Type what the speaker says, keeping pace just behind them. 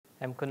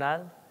I'm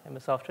Kunal. I'm a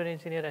software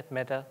engineer at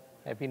Meta.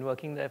 I've been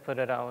working there for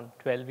around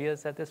 12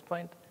 years at this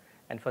point.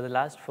 And for the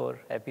last 4,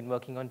 I've been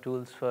working on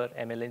tools for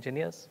ML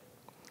engineers.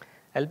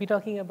 I'll be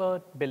talking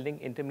about building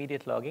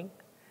intermediate logging.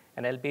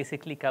 And I'll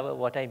basically cover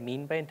what I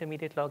mean by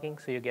intermediate logging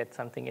so you get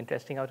something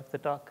interesting out of the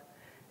talk.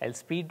 I'll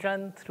speed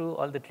run through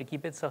all the tricky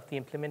bits of the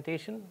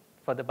implementation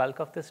for the bulk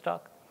of this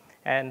talk,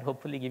 and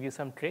hopefully give you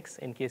some tricks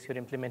in case you're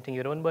implementing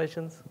your own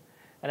versions.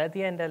 And at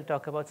the end, I'll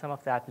talk about some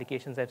of the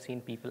applications I've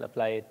seen people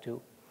apply it to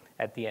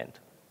at the end.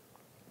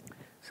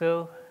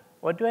 So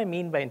what do I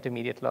mean by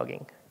intermediate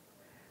logging?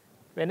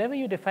 Whenever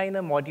you define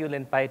a module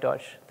in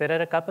PyTorch, there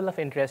are a couple of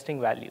interesting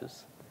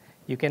values.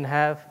 You can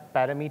have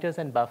parameters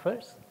and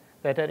buffers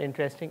that are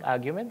interesting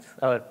arguments,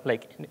 or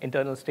like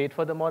internal state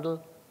for the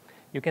model.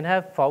 You can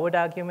have forward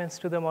arguments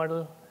to the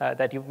model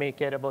that you may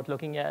care about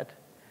looking at.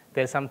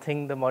 There's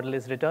something the model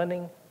is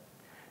returning.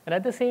 And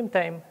at the same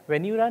time,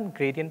 when you run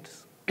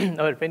gradients,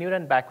 or when you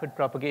run backward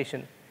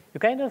propagation,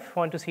 you kind of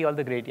want to see all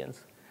the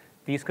gradients.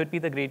 These could be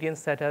the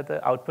gradients that are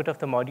the output of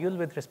the module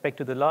with respect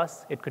to the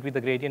loss. It could be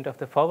the gradient of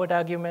the forward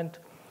argument.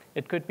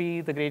 It could be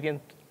the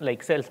gradient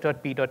like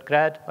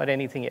self.p.grad or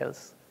anything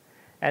else.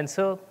 And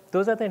so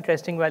those are the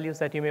interesting values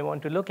that you may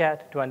want to look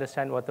at to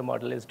understand what the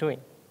model is doing.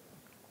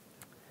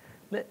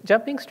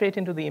 Jumping straight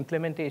into the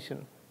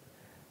implementation,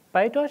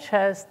 PyTorch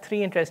has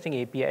 3 interesting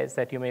APIs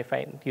that you may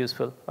find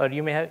useful, or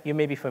you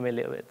may be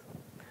familiar with.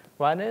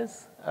 One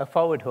is a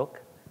forward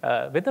hook.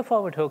 With the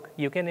forward hook,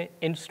 you can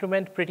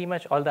instrument pretty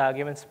much all the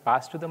arguments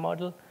passed to the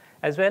model,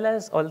 as well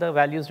as all the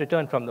values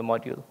returned from the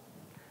module.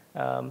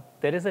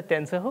 There is a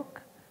tensor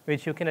hook,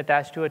 which you can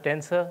attach to a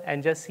tensor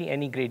and just see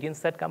any gradients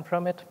that come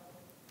from it.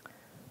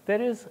 There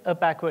is a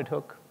backward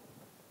hook,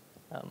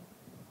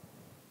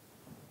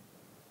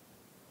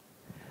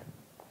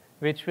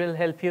 which will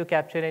help you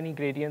capture any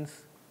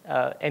gradients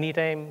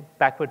anytime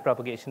backward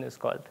propagation is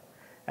called.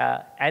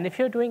 And if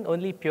you're doing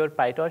only pure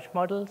PyTorch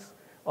models,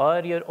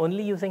 or you're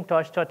only using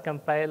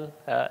torch.compile,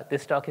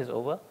 this talk is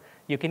over.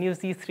 You can use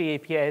these 3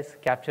 APIs,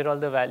 capture all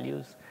the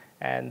values,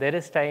 and there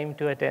is time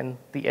to attend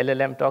the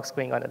LLM talks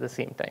going on at the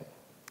same time.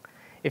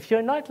 If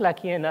you're not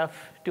lucky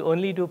enough to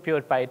only do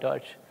pure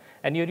PyTorch,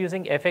 and you're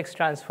using FX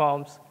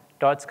transforms,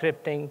 torch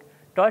scripting,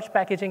 torch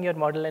packaging your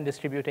model and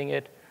distributing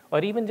it,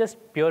 or even just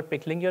pure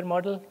pickling your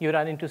model, you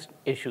run into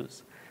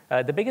issues.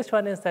 The biggest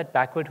one is that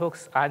backward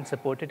hooks aren't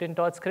supported in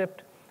TorchScript,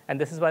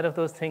 and this is one of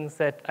those things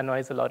that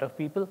annoys a lot of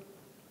people.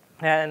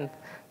 And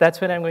that's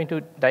what I'm going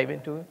to dive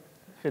into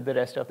with the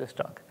rest of this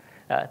talk.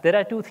 There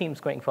are 2 themes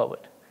going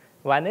forward.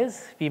 One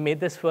is we made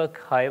this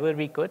work however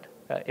we could,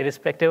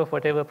 irrespective of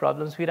whatever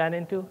problems we ran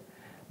into.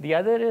 The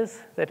other is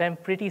that I'm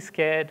pretty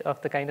scared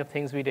of the kind of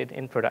things we did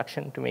in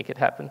production to make it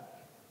happen.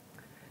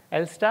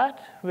 I'll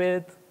start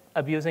with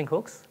abusing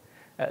hooks.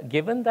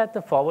 Given that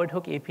the forward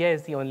hook API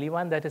is the only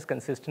one that is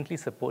consistently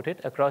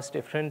supported across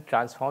different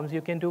transforms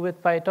you can do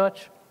with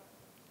PyTorch,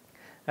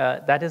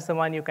 that is the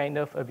one you kind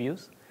of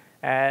abuse.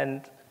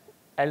 And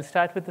I'll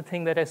start with the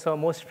thing that I saw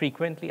most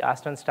frequently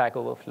asked on Stack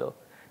Overflow.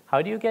 How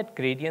do you get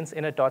gradients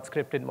in a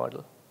torch-scripted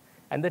model?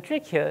 And the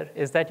trick here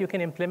is that you can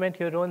implement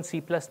your own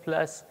C++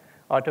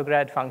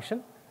 autograd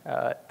function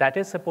that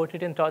is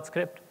supported in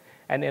TorchScript.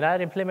 And in our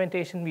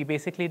implementation, we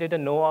basically did a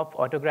no-op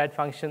autograd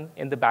function.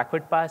 In the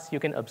backward pass, you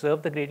can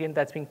observe the gradient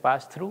that's being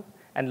passed through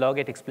and log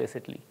it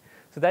explicitly.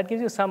 So that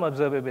gives you some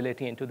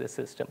observability into the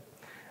system.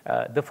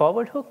 The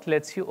forward hook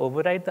lets you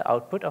override the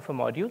output of a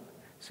module.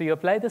 So you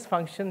apply this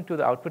function to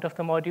the output of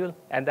the module,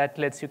 and that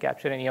lets you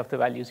capture any of the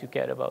values you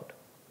care about.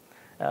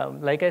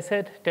 Like I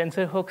said,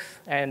 tensor hooks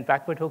and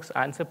backward hooks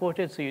aren't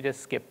supported, so you just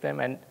skip them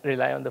and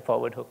rely on the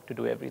forward hook to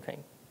do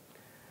everything.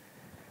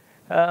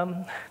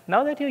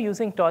 Now that you're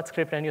using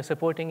TorchScript and you're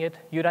supporting it,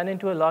 you run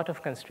into a lot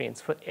of constraints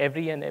for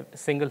every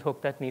single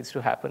hook that needs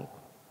to happen.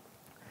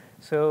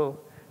 So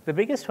the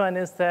biggest one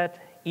is that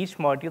each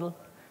module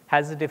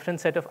has a different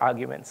set of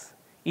arguments.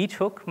 Each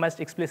hook must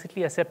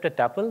explicitly accept a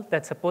tuple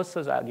that supports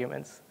those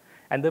arguments.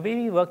 And the way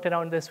we worked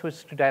around this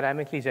was to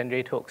dynamically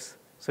generate hooks.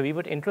 So we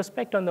would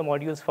introspect on the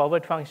module's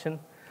forward function,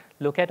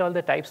 look at all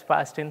the types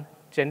passed in,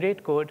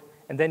 generate code,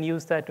 and then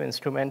use that to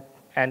instrument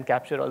and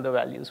capture all the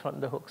values from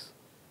the hooks.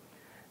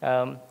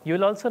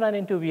 You'll also run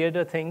into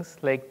weirder things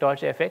like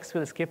torchfx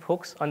will skip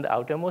hooks on the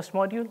outermost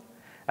module.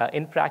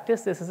 In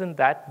practice, this isn't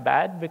that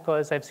bad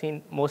because I've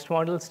seen most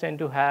models tend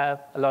to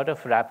have a lot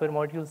of wrapper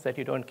modules that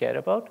you don't care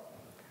about.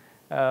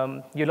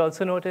 You'll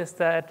also notice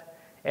that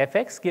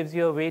fx gives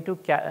you a way to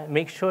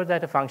make sure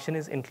that a function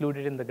is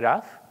included in the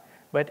graph,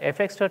 but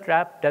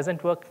fx.wrap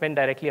doesn't work when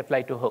directly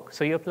applied to hook.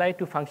 So you apply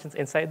to functions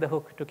inside the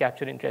hook to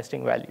capture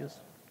interesting values.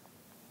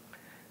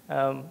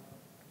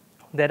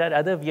 There are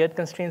other weird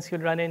constraints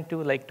you'll run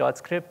into, like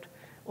TorchScript.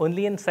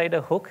 Only inside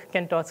a hook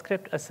can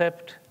TorchScript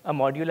accept a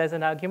module as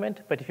an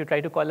argument, but if you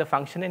try to call a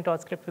function in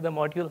TorchScript with a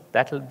module,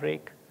 that'll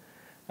break.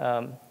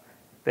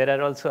 There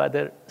are also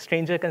other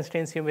stranger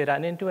constraints you may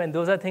run into, and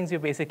those are things you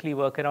basically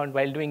work around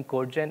while doing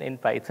code gen in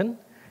Python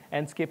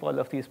and skip all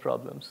of these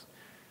problems.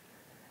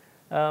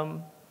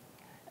 Once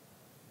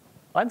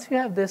you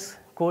have this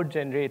code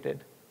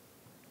generated,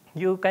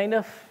 you kind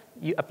of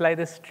you apply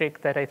this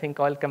trick that I think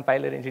all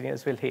compiler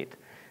engineers will hate,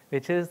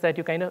 which is that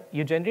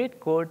you generate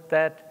code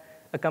that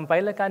a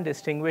compiler can't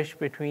distinguish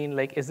between,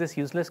 like, is this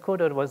useless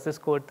code or was this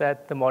code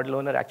that the model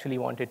owner actually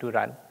wanted to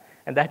run?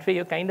 And that way,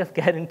 you're kind of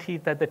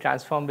guaranteed that the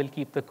transform will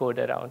keep the code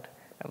around.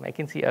 I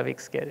can see Avik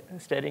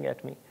staring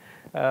at me.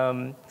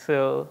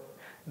 So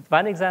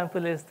one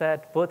example is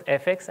that both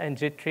fx and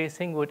JIT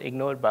tracing would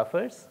ignore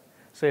buffers.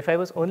 So if I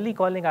was only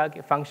calling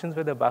functions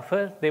with a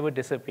buffer, they would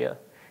disappear.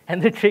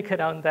 And the trick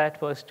around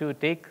that was to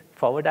take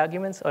forward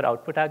arguments or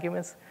output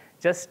arguments,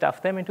 just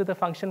stuff them into the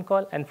function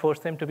call, and force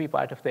them to be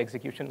part of the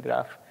execution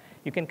graph.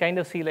 You can kind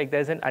of see like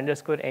there's an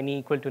underscore any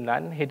equal to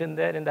none hidden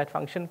there in that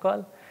function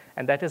call.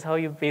 And that is how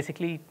you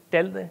basically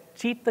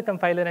cheat the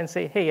compiler and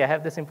say, hey, I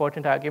have this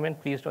important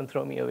argument. Please don't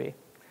throw me away.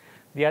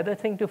 The other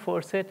thing to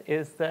force it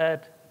is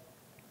that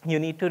you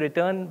need to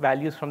return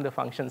values from the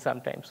function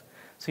sometimes.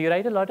 So you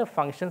write a lot of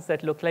functions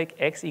that look like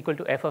x equal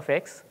to f of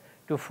x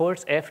to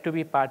force f to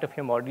be part of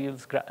your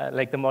module's,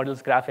 like the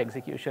model's graph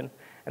execution.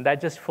 And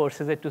that just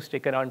forces it to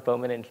stick around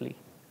permanently.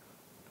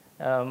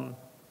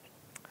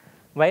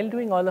 While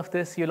doing all of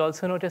this, you'll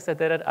also notice that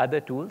there are other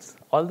tools.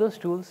 All those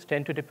tools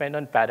tend to depend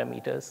on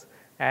parameters.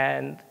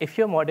 And if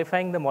you're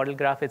modifying the model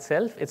graph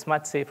itself, it's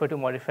much safer to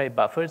modify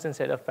buffers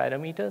instead of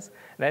parameters.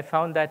 And I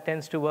found that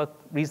tends to work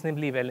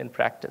reasonably well in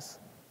practice.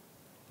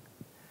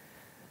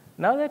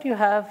 Now that you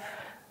have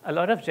a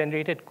lot of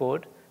generated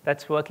code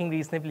that's working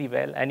reasonably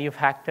well, and you've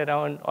hacked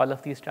around all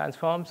of these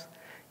transforms,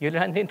 you'll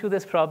run into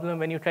this problem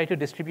when you try to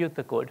distribute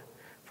the code.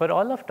 For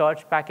all of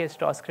torch package,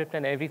 TorchScript,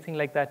 and everything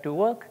like that to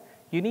work,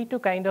 you need to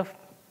kind of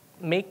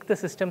make the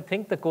system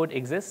think the code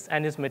exists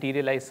and is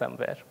materialized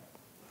somewhere.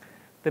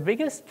 The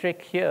biggest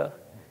trick here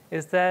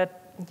is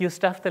that you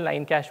stuff the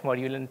line cache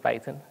module in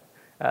Python.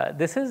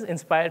 This is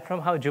inspired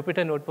from how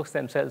Jupyter notebooks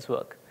themselves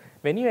work.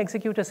 When you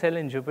execute a cell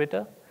in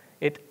Jupyter,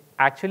 it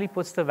actually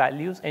puts the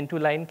values into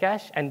line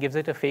cache and gives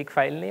it a fake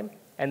file name,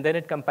 and then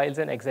it compiles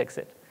and execs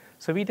it.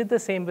 So we did the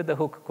same with the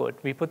hook code.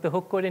 We put the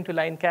hook code into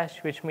line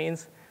cache, which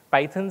means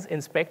Python's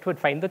inspect would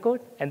find the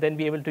code and then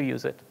be able to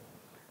use it.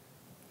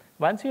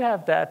 Once you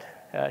have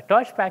that,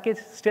 torch package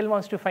still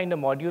wants to find a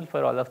module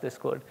for all of this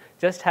code.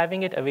 Just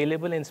having it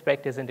available in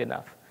spec isn't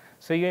enough.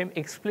 So you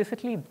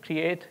explicitly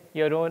create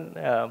your own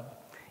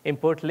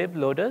import lib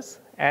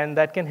loaders, and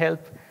that can help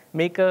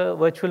make a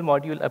virtual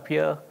module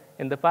appear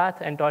in the path,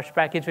 and torch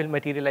package will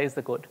materialize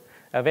the code.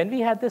 When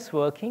we had this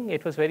working,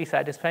 it was very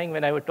satisfying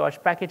when I would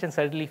torch package and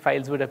suddenly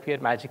files would appear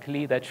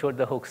magically that showed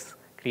the hooks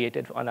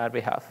created on our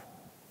behalf.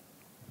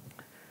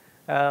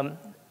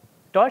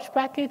 Torch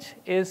package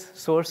is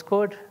source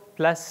code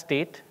plus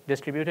state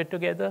distributed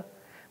together.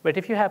 But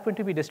if you happen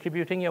to be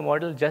distributing your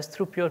model just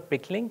through pure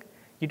pickling,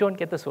 you don't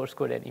get the source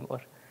code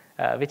anymore,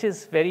 which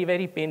is very,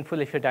 very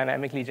painful if you're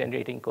dynamically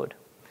generating code.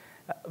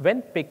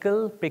 When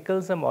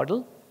pickles a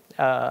model,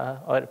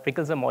 or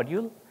pickles a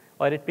module,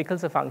 or it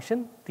pickles a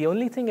function, the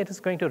only thing it is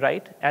going to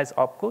write as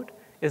opcode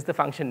is the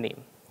function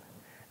name.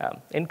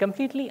 In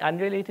completely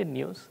unrelated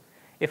news,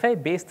 if I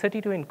base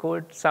 32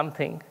 encode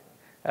something,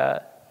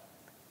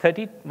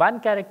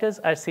 31 characters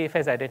are safe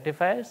as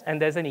identifiers,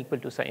 and there's an equal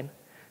to sign.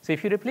 So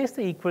if you replace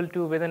the equal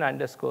to with an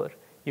underscore,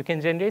 you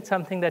can generate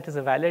something that is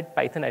a valid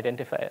Python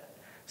identifier.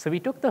 So we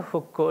took the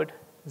hook code,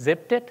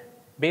 zipped it,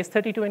 base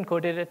 32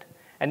 encoded it,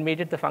 and made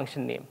it the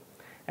function name.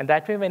 And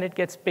that way, when it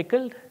gets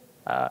pickled,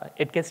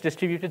 it gets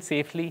distributed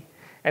safely.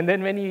 And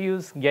then when you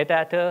use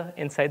getAtter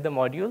inside the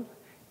module,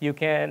 you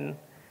can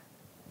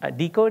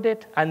decode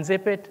it,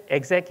 unzip it,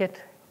 exec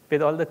it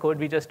with all the code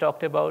we just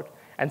talked about,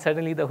 and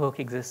suddenly the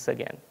hook exists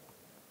again.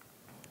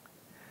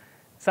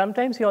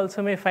 Sometimes you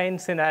also may find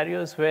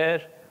scenarios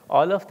where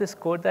all of this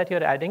code that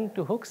you're adding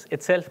to hooks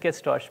itself gets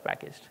torch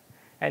packaged.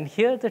 And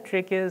here the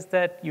trick is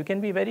that you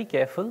can be very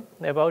careful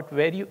about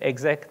where you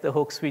exec the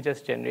hooks we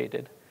just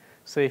generated.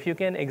 So if you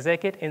can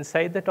exec it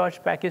inside the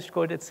torch packaged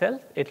code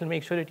itself, it'll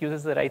make sure it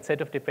uses the right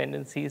set of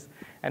dependencies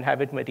and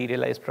have it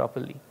materialize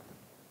properly.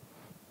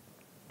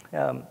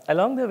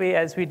 Along the way,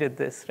 as we did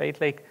this, right,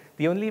 like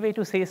the only way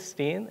to stay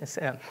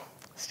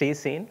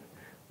sane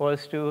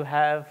was to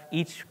have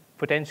each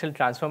potential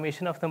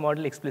transformation of the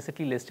model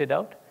explicitly listed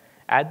out,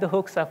 add the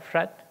hooks up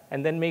front,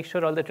 and then make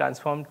sure all the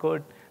transformed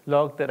code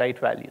logged the right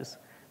values.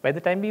 By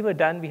the time we were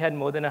done, we had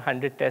more than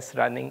 100 tests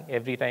running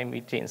every time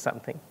we changed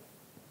something.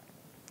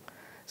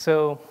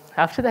 So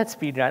after that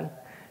speed run,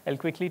 I'll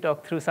quickly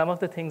talk through some of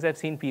the things I've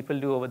seen people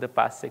do over the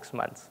past 6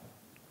 months.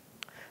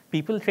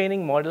 People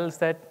training models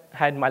that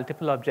had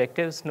multiple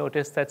objectives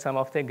noticed that some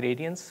of their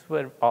gradients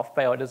were off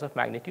by orders of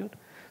magnitude.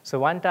 So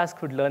one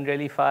task would learn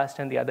really fast,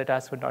 and the other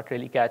task would not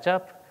really catch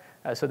up.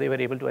 So they were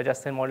able to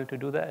adjust their model to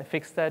do that,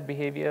 fix that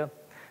behavior.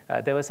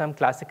 There were some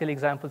classical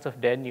examples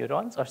of dead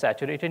neurons or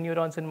saturated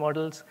neurons in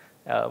models.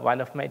 One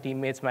of my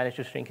teammates managed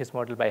to shrink his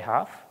model by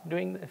half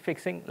doing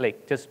fixing,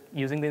 like just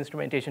using the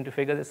instrumentation to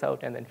figure this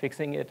out and then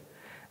fixing it.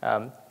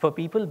 For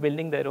people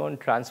building their own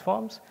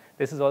transforms,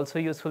 this is also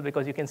useful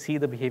because you can see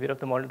the behavior of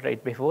the model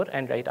right before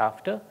and right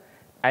after.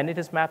 And it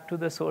is mapped to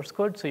the source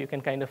code, so you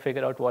can kind of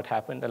figure out what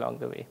happened along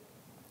the way.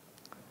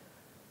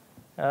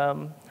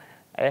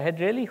 I had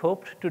really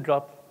hoped to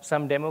drop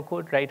some demo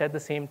code right at the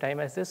same time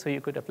as this so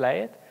you could apply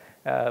it,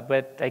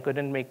 but I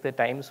couldn't make the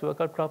times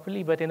work out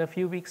properly. But in a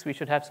few weeks, we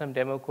should have some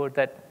demo code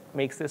that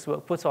makes this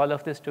work, puts all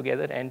of this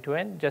together end to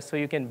end, just so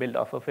you can build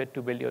off of it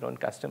to build your own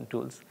custom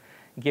tools.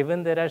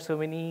 Given there are so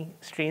many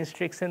strange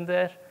tricks in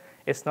there,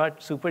 it's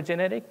not super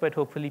generic, but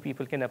hopefully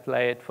people can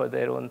apply it for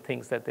their own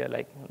things that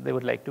they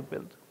would like to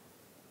build.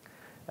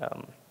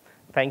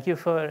 Thank you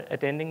for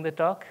attending the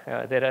talk.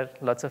 There are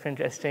lots of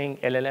interesting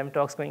LLM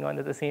talks going on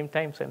at the same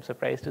time, so I'm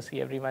surprised to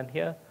see everyone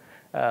here.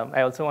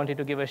 I also wanted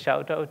to give a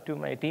shout out to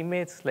my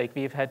teammates. Like,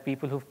 we've had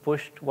people who've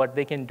pushed what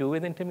they can do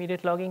with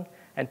intermediate logging,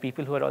 and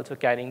people who are also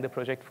carrying the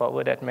project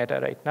forward at Meta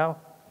right now.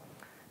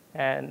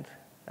 And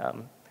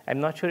I'm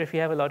not sure if you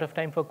have a lot of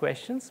time for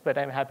questions, but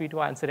I'm happy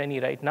to answer any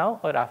right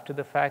now or after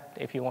the fact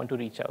if you want to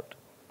reach out.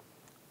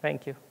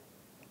 Thank you.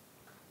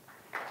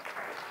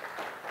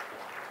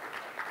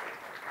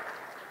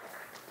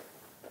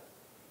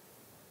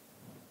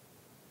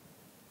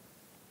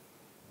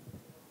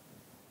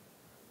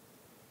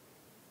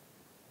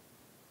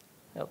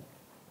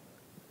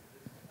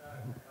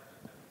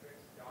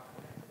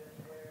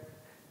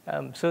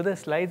 So the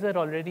slides are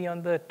already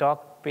on the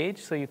talk page,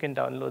 so you can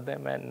download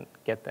them and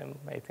get them,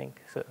 I think.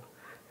 So,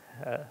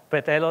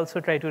 but I'll also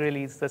try to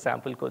release the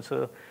sample code.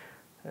 So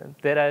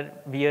there are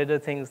weirder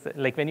things, that,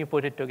 like when you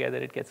put it together,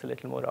 it gets a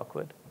little more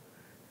awkward.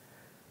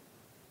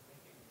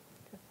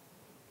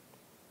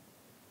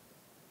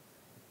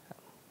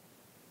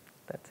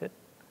 That's it.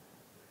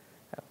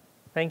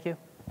 Thank you.